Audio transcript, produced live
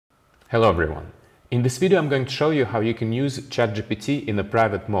Hello everyone. In this video I'm going to show you how you can use ChatGPT in a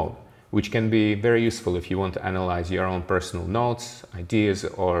private mode, which can be very useful if you want to analyze your own personal notes, ideas,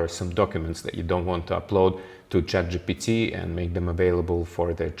 or some documents that you don't want to upload to ChatGPT and make them available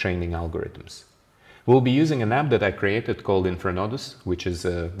for their training algorithms. We'll be using an app that I created called InfraNodus, which is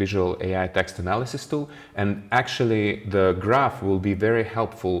a visual AI text analysis tool, and actually the graph will be very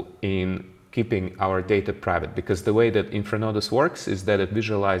helpful in keeping our data private, because the way that InfraNodus works is that it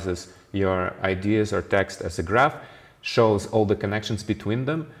visualizes your ideas or text as a graph, shows all the connections between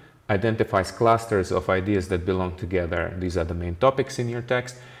them, identifies clusters of ideas that belong together. These are the main topics in your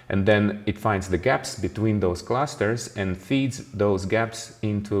text, and then it finds the gaps between those clusters and feeds those gaps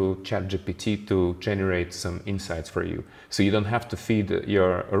into ChatGPT to generate some insights for you. So you don't have to feed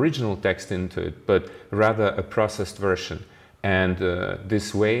your original text into it, but rather a processed version. And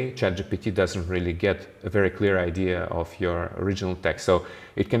this way, ChatGPT doesn't really get a very clear idea of your original text. So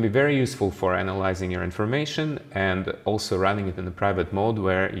it can be very useful for analyzing your information and also running it in a private mode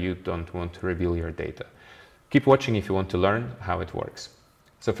where you don't want to reveal your data. Keep watching if you want to learn how it works.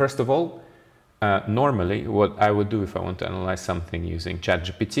 So first of all, normally what I would do if I want to analyze something using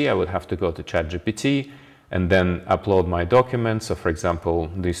ChatGPT, I would have to go to ChatGPT and then upload my documents. So for example,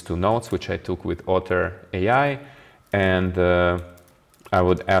 these two notes, which I took with Author AI. And I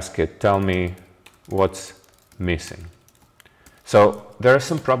would ask it, tell me what's missing. So there are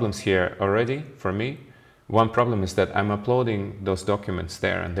some problems here already for me. One problem is that I'm uploading those documents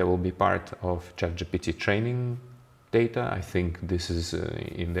there and they will be part of ChatGPT training data. I think this is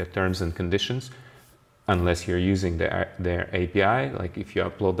in their terms and conditions, unless you're using their API. Like if you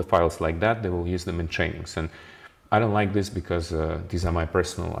upload the files like that, they will use them in trainings. And I don't like this because these are my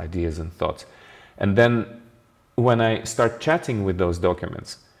personal ideas and thoughts. And then when I start chatting with those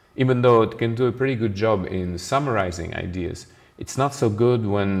documents, even though it can do a pretty good job in summarizing ideas, it's not so good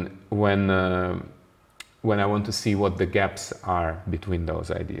when I want to see what the gaps are between those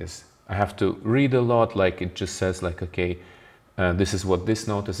ideas. I have to read a lot, like it just says like, okay, this is what this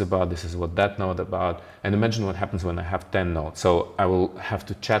note is about, this is what that note about, and imagine what happens when I have 10 notes. So I will have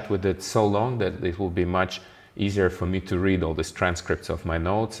to chat with it so long that it will be much easier for me to read all these transcripts of my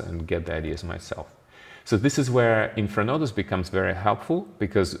notes and get the ideas myself. So this is where InfraNodus becomes very helpful,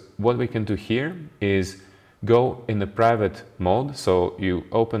 because what we can do here is go in the private mode. So you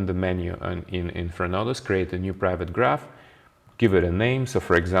open the menu in InfraNodus, create a new private graph, give it a name. So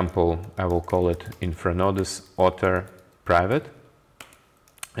for example, I will call it InfraNodus Author Private.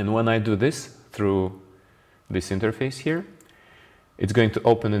 And when I do this through this interface here, it's going to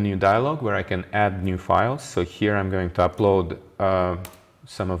open a new dialog where I can add new files. So here I'm going to upload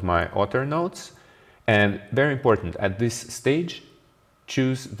some of my author notes. And very important, at this stage,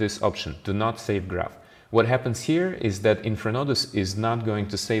 choose this option, do not save graph. What happens here is that InfraNodus is not going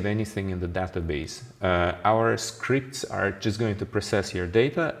to save anything in the database. Our scripts are just going to process your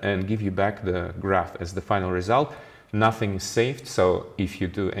data and give you back the graph as the final result. Nothing is saved, so if you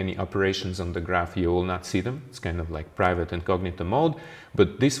do any operations on the graph, you will not see them. It's kind of like private incognito mode,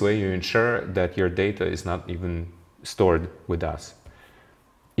 but this way you ensure that your data is not even stored with us,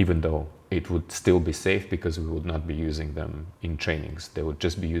 even though it would still be safe because we would not be using them in trainings. They would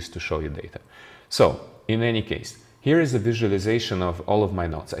just be used to show you data. So in any case, here is a visualization of all of my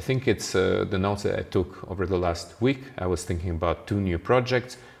notes. I think it's the notes that I took over the last week. I was thinking about 2 new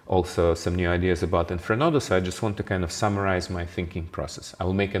projects, also some new ideas about InfraNodus. So I just want to kind of summarize my thinking process. I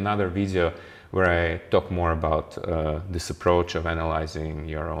will make another video where I talk more about this approach of analyzing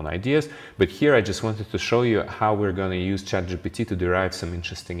your own ideas. But here I just wanted to show you how we're going to use ChatGPT to derive some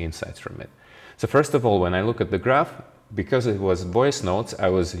interesting insights from it. So first of all, when I look at the graph, because it was voice notes, I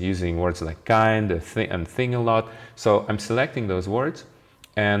was using words like kind and thing a lot. So I'm selecting those words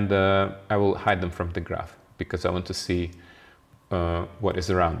and I will hide them from the graph because I want to see what is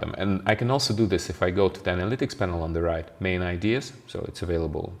around them. And I can also do this if I go to the analytics panel on the right, main ideas. So it's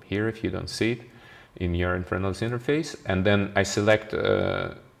available here if you don't see it in your InfraNodus interface. And then I select,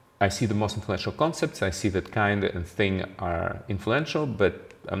 I see the most influential concepts. I see that kind and thing are influential,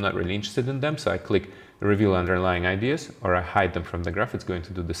 but I'm not really interested in them. So I click reveal underlying ideas, or I hide them from the graph. It's going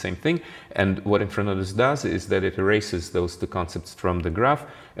to do the same thing. And what InfraNodus does is that it erases those 2 concepts from the graph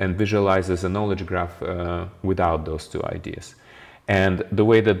and visualizes a knowledge graph without those 2 ideas. And the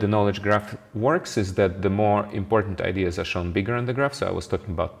way that the knowledge graph works is that the more important ideas are shown bigger on the graph. So I was talking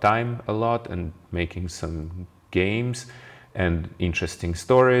about time a lot and making some games and interesting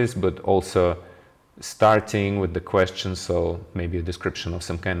stories, but also starting with the question, so maybe a description of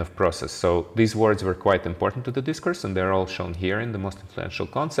some kind of process. So these words were quite important to the discourse, and they're all shown here in the most influential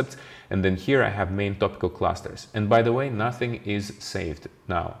concepts. And then here I have main topical clusters. And by the way, nothing is saved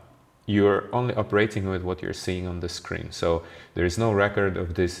now. you're only operating with what you're seeing on the screen. So there is no record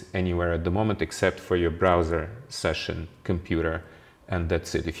of this anywhere at the moment except for your browser session computer, and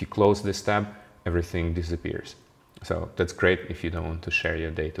that's it. If you close this tab, everything disappears. So that's great if you don't want to share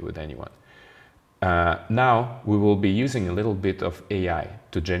your data with anyone. Now we will be using a little bit of AI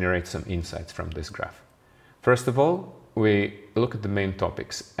to generate some insights from this graph. First of all, we look at the main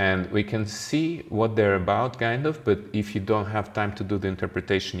topics and we can see what they're about, kind of, but if you don't have time to do the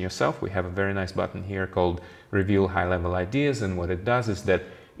interpretation yourself, we have a very nice button here called Reveal High-Level Ideas, and what it does is that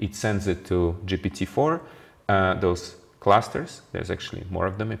it sends it to GPT-4, those clusters. There's actually more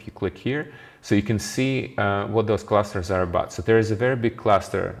of them if you click here. So you can see what those clusters are about. So there is a very big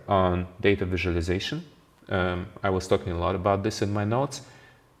cluster on data visualization. I was talking a lot about this in my notes.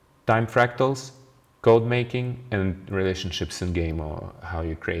 Time fractals, code making, and relationships in game, or how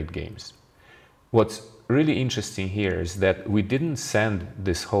you create games. What's really interesting here is that we didn't send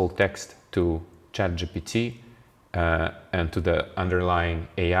this whole text to ChatGPT and to the underlying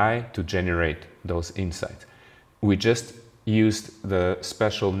AI to generate those insights. We just used the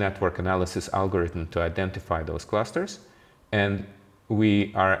special network analysis algorithm to identify those clusters, and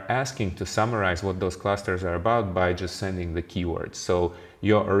we are asking to summarize what those clusters are about by just sending the keywords. So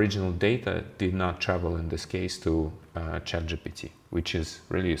your original data did not travel in this case to ChatGPT, which is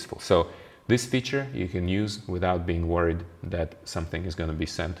really useful. So this feature you can use without being worried that something is going to be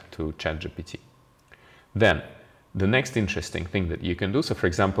sent to ChatGPT. Then the next interesting thing that you can do, so for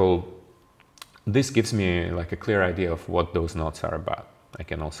example, this gives me like a clear idea of what those notes are about. I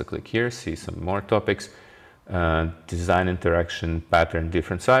can also click here, see some more topics. Design, interaction, pattern,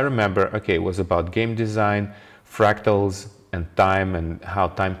 difference. So I remember, okay, it was about game design, fractals, and time, and how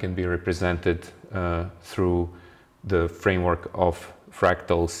time can be represented through the framework of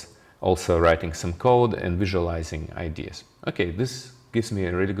fractals, also writing some code and visualizing ideas. Okay, this gives me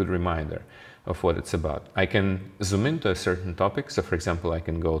a really good reminder of what it's about. I can zoom into a certain topic. So for example, I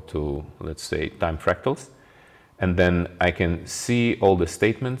can go to, let's say, time fractals, and then I can see all the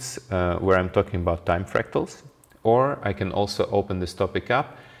statements where I'm talking about time fractals. Or I can also open this topic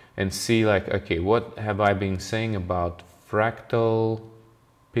up and see like, okay, what have I been saying about fractal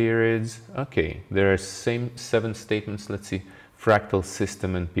periods? Okay, there are same 7 statements. Let's see, fractal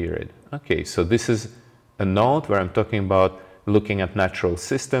system and period. Okay, so this is a note where I'm talking about looking at natural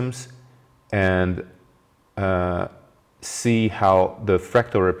systems and see how the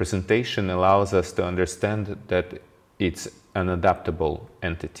fractal representation allows us to understand that it's an adaptable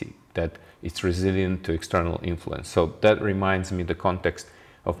entity, that it's resilient to external influence. So that reminds me the context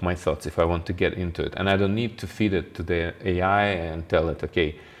of my thoughts if I want to get into it. And I don't need to feed it to the AI and tell it,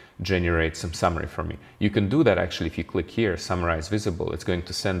 okay, generate some summary for me. You can do that actually if you click here, summarize visible, it's going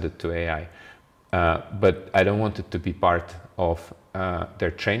to send it to AI. But I don't want it to be part of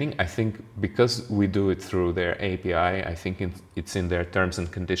their training. I think because we do it through their API, I think it's in their terms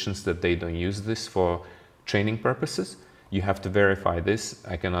and conditions that they don't use this for training purposes. You have to verify this.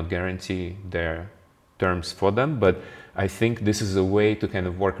 I cannot guarantee their terms for them, but I think this is a way to kind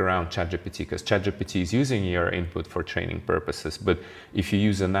of work around ChatGPT, because ChatGPT is using your input for training purposes. But if you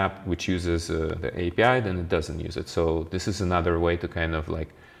use an app which uses the API, then it doesn't use it. So this is another way to kind of like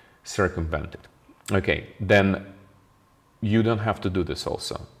circumvent it. Okay, then you don't have to do this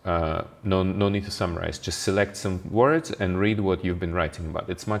also. No need to summarize. Just select some words and read what you've been writing about.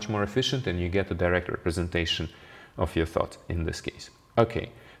 It's much more efficient and you get a direct representation of your thoughts in this case.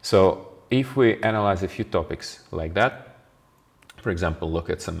 Okay, so if we analyze a few topics like that, for example, look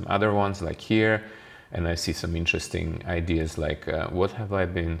at some other ones like here, and I see some interesting ideas like what have I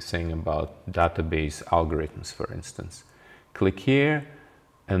been saying about database algorithms, for instance. Click here.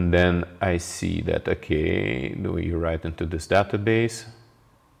 And then I see that, okay, do you write into this database?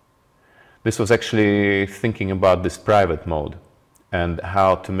 This was actually thinking about this private mode and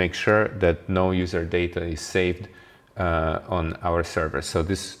how to make sure that no user data is saved on our server. So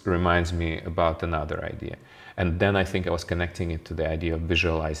this reminds me about another idea. And then I think I was connecting it to the idea of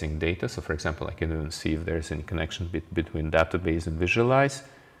visualizing data. So for example, I can even see if there's any connection between database and visualize.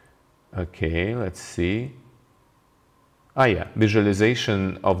 Okay, let's see. Ah, yeah,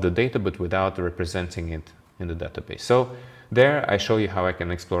 visualization of the data, but without representing it in the database. So there I show you how I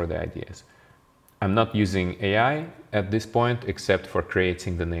can explore the ideas. I'm not using AI at this point, except for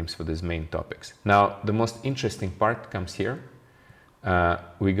creating the names for these main topics. Now, the most interesting part comes here.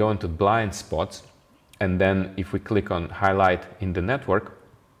 We go into blind spots, and then if we click on highlight in the network,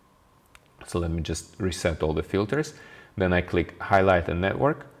 so let me just reset all the filters. Then I click highlight a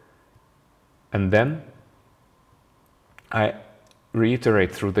network, and then I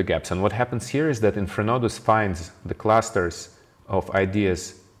reiterate through the gaps. And what happens here is that InfraNodus finds the clusters of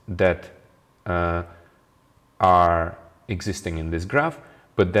ideas that are existing in this graph,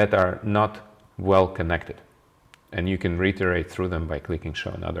 but that are not well connected. And you can reiterate through them by clicking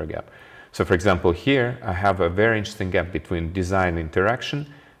show another gap. So for example, here I have a very interesting gap between design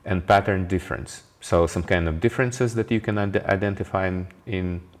interaction and pattern difference. So some kind of differences that you can identify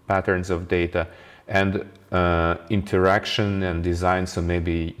in patterns of data, and interaction and design, so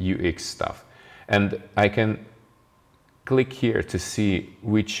maybe UX stuff. And I can click here to see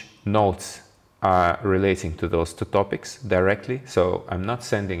which nodes are relating to those two topics directly. So I'm not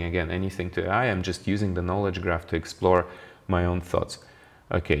sending again anything to AI, I'm just using the knowledge graph to explore my own thoughts.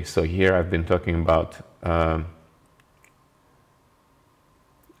 Okay, so here I've been talking about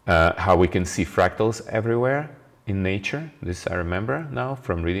how we can see fractals everywhere in nature. This I remember now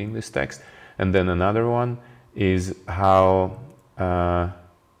from reading this text. And then another one is how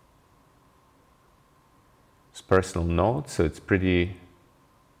it's personal node, so it's pretty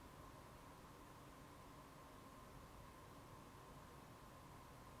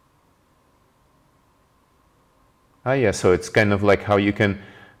yeah, so it's kind of like how you can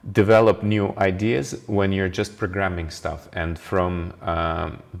develop new ideas when you're just programming stuff and from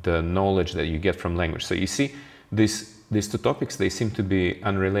the knowledge that you get from language. So you see, these two topics, they seem to be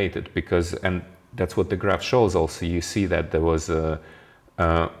unrelated because, and that's what the graph shows also, you see that there was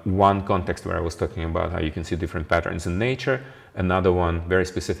one context where I was talking about how you can see different patterns in nature, another one very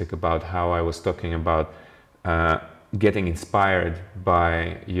specific about how I was talking about getting inspired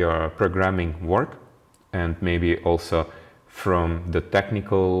by your programming work, and maybe also from the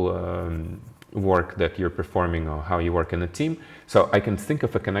technical work that you're performing or how you work in a team. So I can think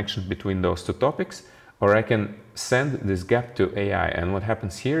of a connection between those two topics, or I can send this gap to AI. And what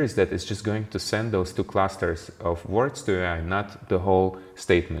happens here is that it's just going to send those two clusters of words to AI, not the whole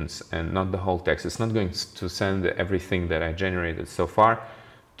statements and not the whole text. It's not going to send everything that I generated so far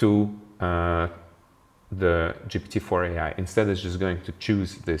to the GPT-4 AI. Instead, it's just going to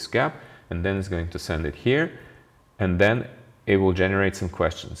choose this gap, and then it's going to send it here, and then it will generate some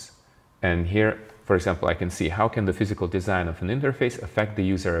questions. And here, for example, I can see how can the physical design of an interface affect the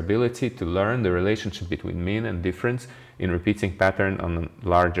user ability to learn the relationship between mean and difference in repeating pattern on a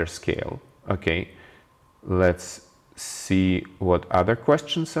larger scale. Okay, let's see what other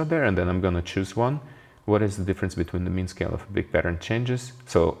questions are there, and then I'm going to choose one. What is the difference between the mean scale of big pattern changes?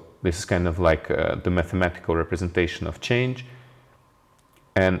 So this is kind of like the mathematical representation of change.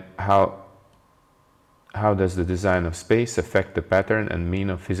 And how does the design of space affect the pattern and mean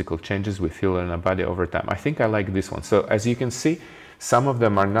of physical changes we feel in our body over time? I think I like this one. So as you can see, some of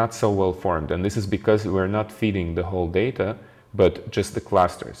them are not so well formed, and this is because we're not feeding the whole data, but just the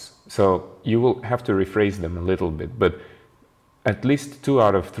clusters. So you will have to rephrase them a little bit, but at least 2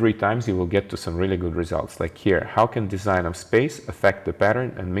 out of 3 times you will get to some really good results. Like here, how can design of space affect the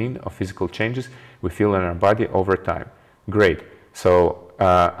pattern and mean of physical changes we feel in our body over time? Great. So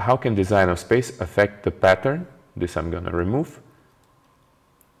how can design of space affect the pattern, this I'm going to remove,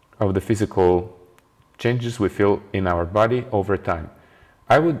 of the physical changes we feel in our body over time?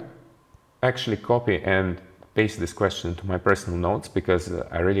 I would actually copy and paste this question into my personal notes because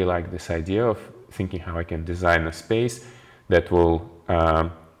I really like this idea of thinking how I can design a space that will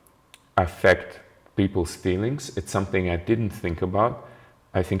affect people's feelings. It's something I didn't think about.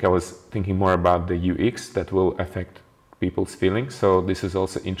 I think I was thinking more about the UX that will affect people's feelings, so this is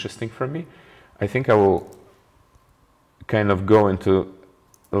also interesting for me. I think I will kind of go into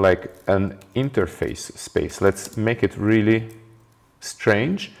like an interface space. Let's make it really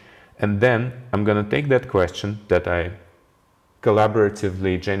strange, and then I'm going to take that question that I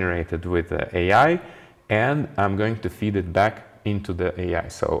collaboratively generated with AI, and I'm going to feed it back into the AI.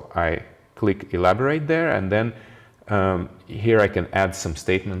 So I click elaborate there, and then here I can add some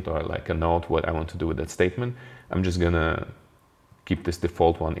statement or like a note what I want to do with that statement. I'm just going to keep this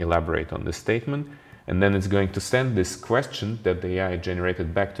default one, elaborate on this statement, and then it's going to send this question that the AI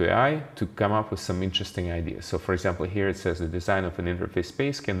generated back to AI to come up with some interesting ideas. So for example, here it says the design of an interface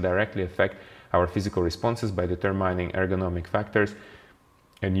space can directly affect our physical responses by determining ergonomic factors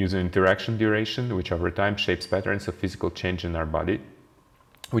and user interaction duration, which over time shapes patterns of physical change in our body,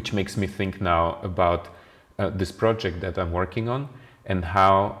 which makes me think now about this project that I'm working on and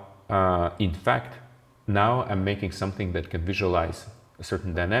how, in fact, now I'm making something that can visualize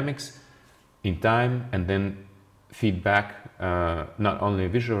certain dynamics in time and then feed back not only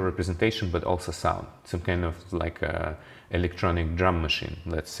visual representation but also sound, some kind of like a electronic drum machine,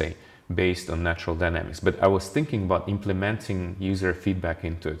 let's say, based on natural dynamics. But I was thinking about implementing user feedback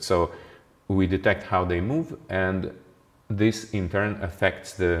into it. So we detect how they move, and this in turn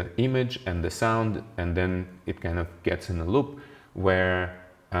affects the image and the sound, and then it kind of gets in a loop where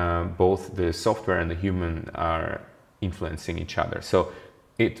both the software and the human are influencing each other. So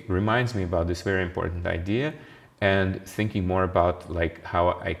it reminds me about this very important idea, and thinking more about like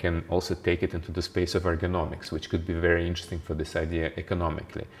how I can also take it into the space of ergonomics, which could be very interesting for this idea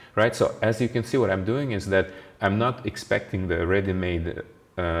economically, right? So as you can see, what I'm doing is that I'm not expecting the ready-made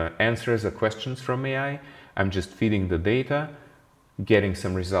answers or questions from AI. I'm just feeding the data, getting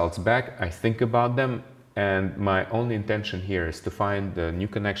some results back. I think about them, and my only intention here is to find the new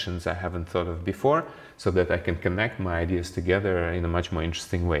connections I haven't thought of before, so that I can connect my ideas together in a much more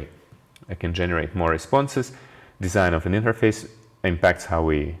interesting way. I can generate more responses. Design of an interface impacts how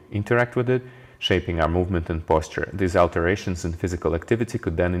we interact with it, shaping our movement and posture. These alterations in physical activity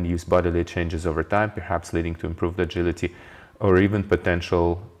could then induce bodily changes over time, perhaps leading to improved agility or even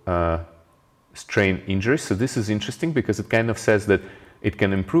potential strain injuries. So this is interesting because it kind of says that it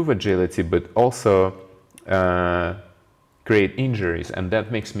can improve agility, but also create injuries. And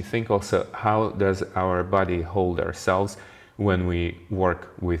that makes me think also, how does our body hold ourselves when we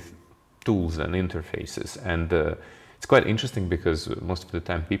work with tools and interfaces? And it's quite interesting because most of the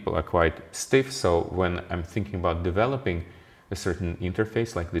time people are quite stiff. So when I'm thinking about developing a certain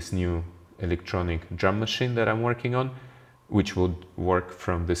interface, like this new electronic drum machine that I'm working on, which would work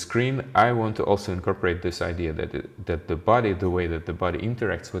from the screen, I want to also incorporate this idea that the body, the way that the body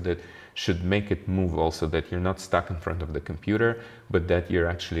interacts with it, should make it move also, that you're not stuck in front of the computer, but that you're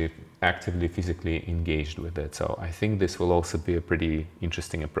actually actively, physically engaged with it. So I think this will also be a pretty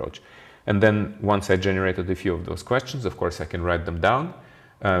interesting approach. And then once I generated a few of those questions, of course, I can write them down,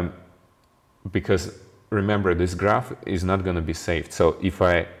 because remember, this graph is not going to be saved. So if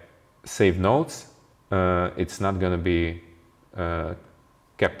I save notes, it's not going to be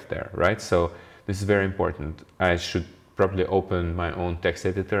kept there, right? So this is very important. I should probably open my own text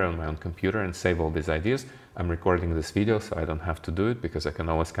editor on my own computer and save all these ideas. I'm recording this video, so I don't have to do it because I can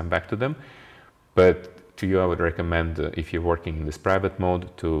always come back to them. But to you, I would recommend, if you're working in this private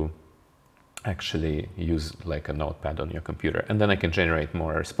mode, to actually use like a notepad on your computer. And then I can generate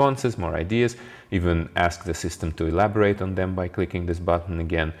more responses, more ideas, even ask the system to elaborate on them by clicking this button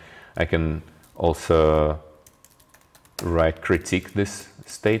again. I can also critique this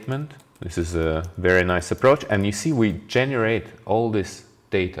statement. This is a very nice approach. And you see, we generate all this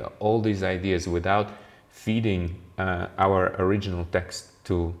data, all these ideas without feeding our original text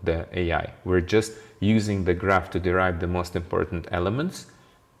to the AI. We're just using the graph to derive the most important elements,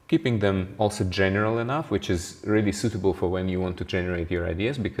 keeping them also general enough, which is really suitable for when you want to generate your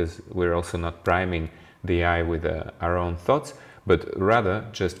ideas, because we're also not priming the AI with our own thoughts, but rather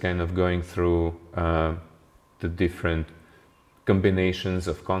just kind of going through the different combinations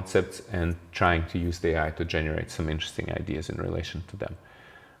of concepts and trying to use the AI to generate some interesting ideas in relation to them.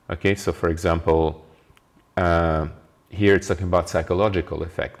 Okay, so for example, here it's talking about psychological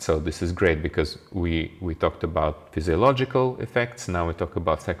effects. So this is great because we talked about physiological effects. Now we talk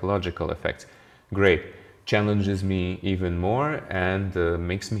about psychological effects. Great. Challenges me even more and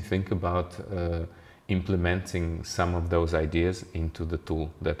makes me think about implementing some of those ideas into the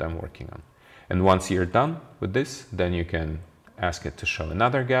tool that I'm working on. And once you're done with this, then you can ask it to show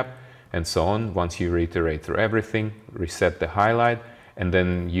another gap and so on. Once you reiterate through everything, reset the highlight, and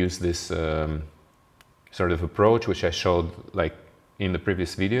then use this sort of approach, which I showed like in the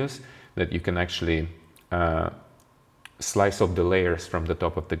previous videos, that you can actually slice off the layers from the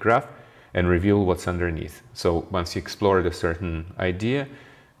top of the graph and reveal what's underneath. So once you explored a certain idea,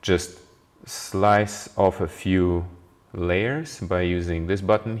 just slice off a few layers by using this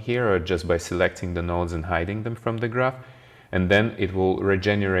button here, or just by selecting the nodes and hiding them from the graph, and then it will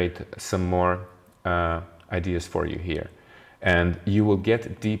regenerate some more ideas for you here. And you will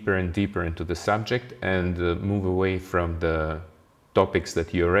get deeper and deeper into the subject and move away from the topics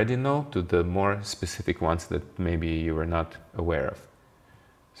that you already know to the more specific ones that maybe you were not aware of.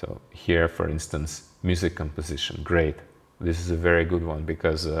 So here, for instance, music composition, great. This is a very good one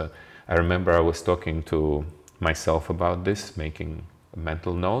because I remember I was talking to myself about this, making a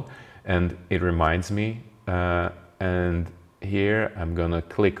mental note, and it reminds me, and here I'm gonna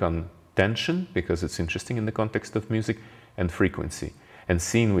click on tension because it's interesting in the context of music, and frequency, and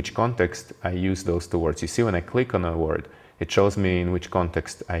see in which context I use those two words. You see, when I click on a word, it shows me in which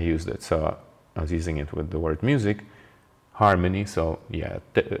context I used it. So I was using it with the word music, harmony. So yeah,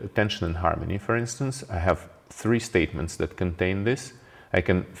 tension and harmony, for instance. I have 3 statements that contain this. I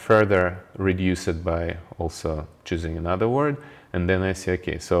can further reduce it by also choosing another word. And then I say,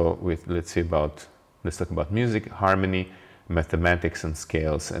 okay, so let's talk about music, harmony, mathematics and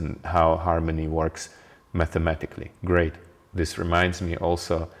scales, and how harmony works mathematically. Great. This reminds me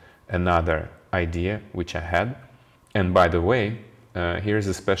also another idea which I had. And by the way, here's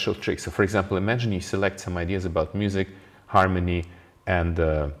a special trick. So for example, imagine you select some ideas about music, harmony, and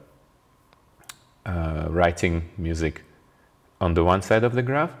writing music on the one side of the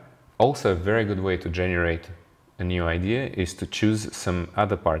graph. Also, a very good way to generate a new idea is to choose some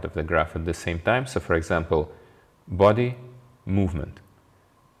other part of the graph at the same time. So for example, body, movement,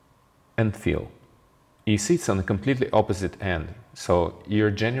 and feel. You see it's on the completely opposite end. So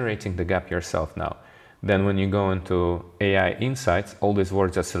you're generating the gap yourself now. Then when you go into AI Insights, all these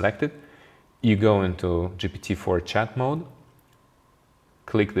words are selected. You go into GPT-4 chat mode,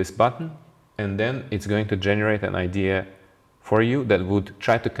 click this button, and then it's going to generate an idea for you that would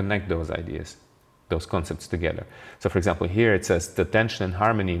try to connect those ideas, those concepts together. So for example, here it says the tension and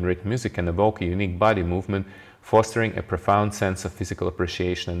harmony in rhythm music can evoke a unique body movement, fostering a profound sense of physical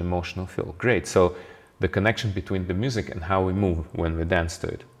appreciation and emotional feel. Great. So the connection between the music and how we move when we dance to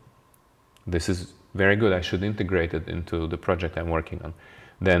it. This is very good. I should integrate it into the project I'm working on.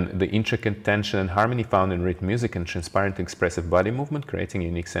 Then the intricate tension and harmony found in rhythm music and transparent expressive body movement, creating a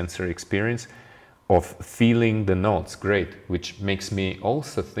unique sensory experience of feeling the notes. Great. Which makes me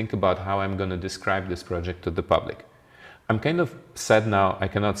also think about how I'm going to describe this project to the public. I'm kind of sad now I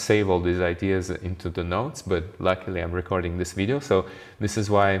cannot save all these ideas into the notes, but luckily I'm recording this video. So this is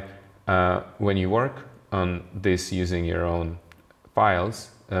why when you work on this using your own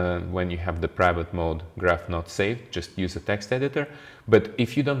files, when you have the private mode graph not saved, just use a text editor. But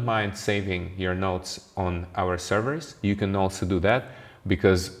if you don't mind saving your notes on our servers, you can also do that,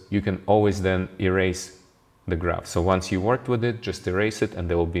 because you can always then erase the graph. So once you worked with it, just erase it and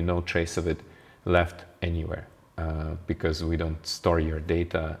there will be no trace of it left anywhere, because we don't store your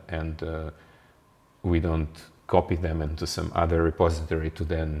data and we don't copy them into some other repository to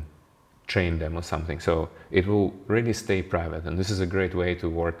then train them or something. So it will really stay private, and this is a great way to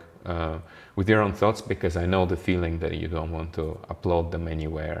work with your own thoughts, because I know the feeling that you don't want to upload them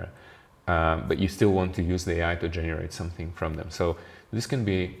anywhere, but you still want to use the AI to generate something from them. So this can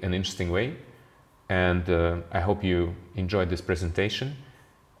be an interesting way, and I hope you enjoyed this presentation.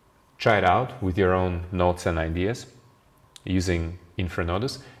 Try it out with your own notes and ideas using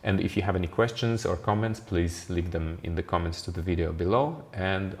InfraNodus. And if you have any questions or comments, please leave them in the comments to the video below,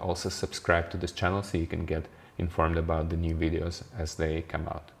 and also subscribe to this channel so you can get informed about the new videos as they come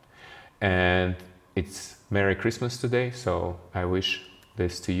out. And it's Merry Christmas today, so I wish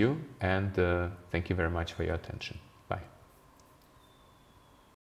this to you, and thank you very much for your attention.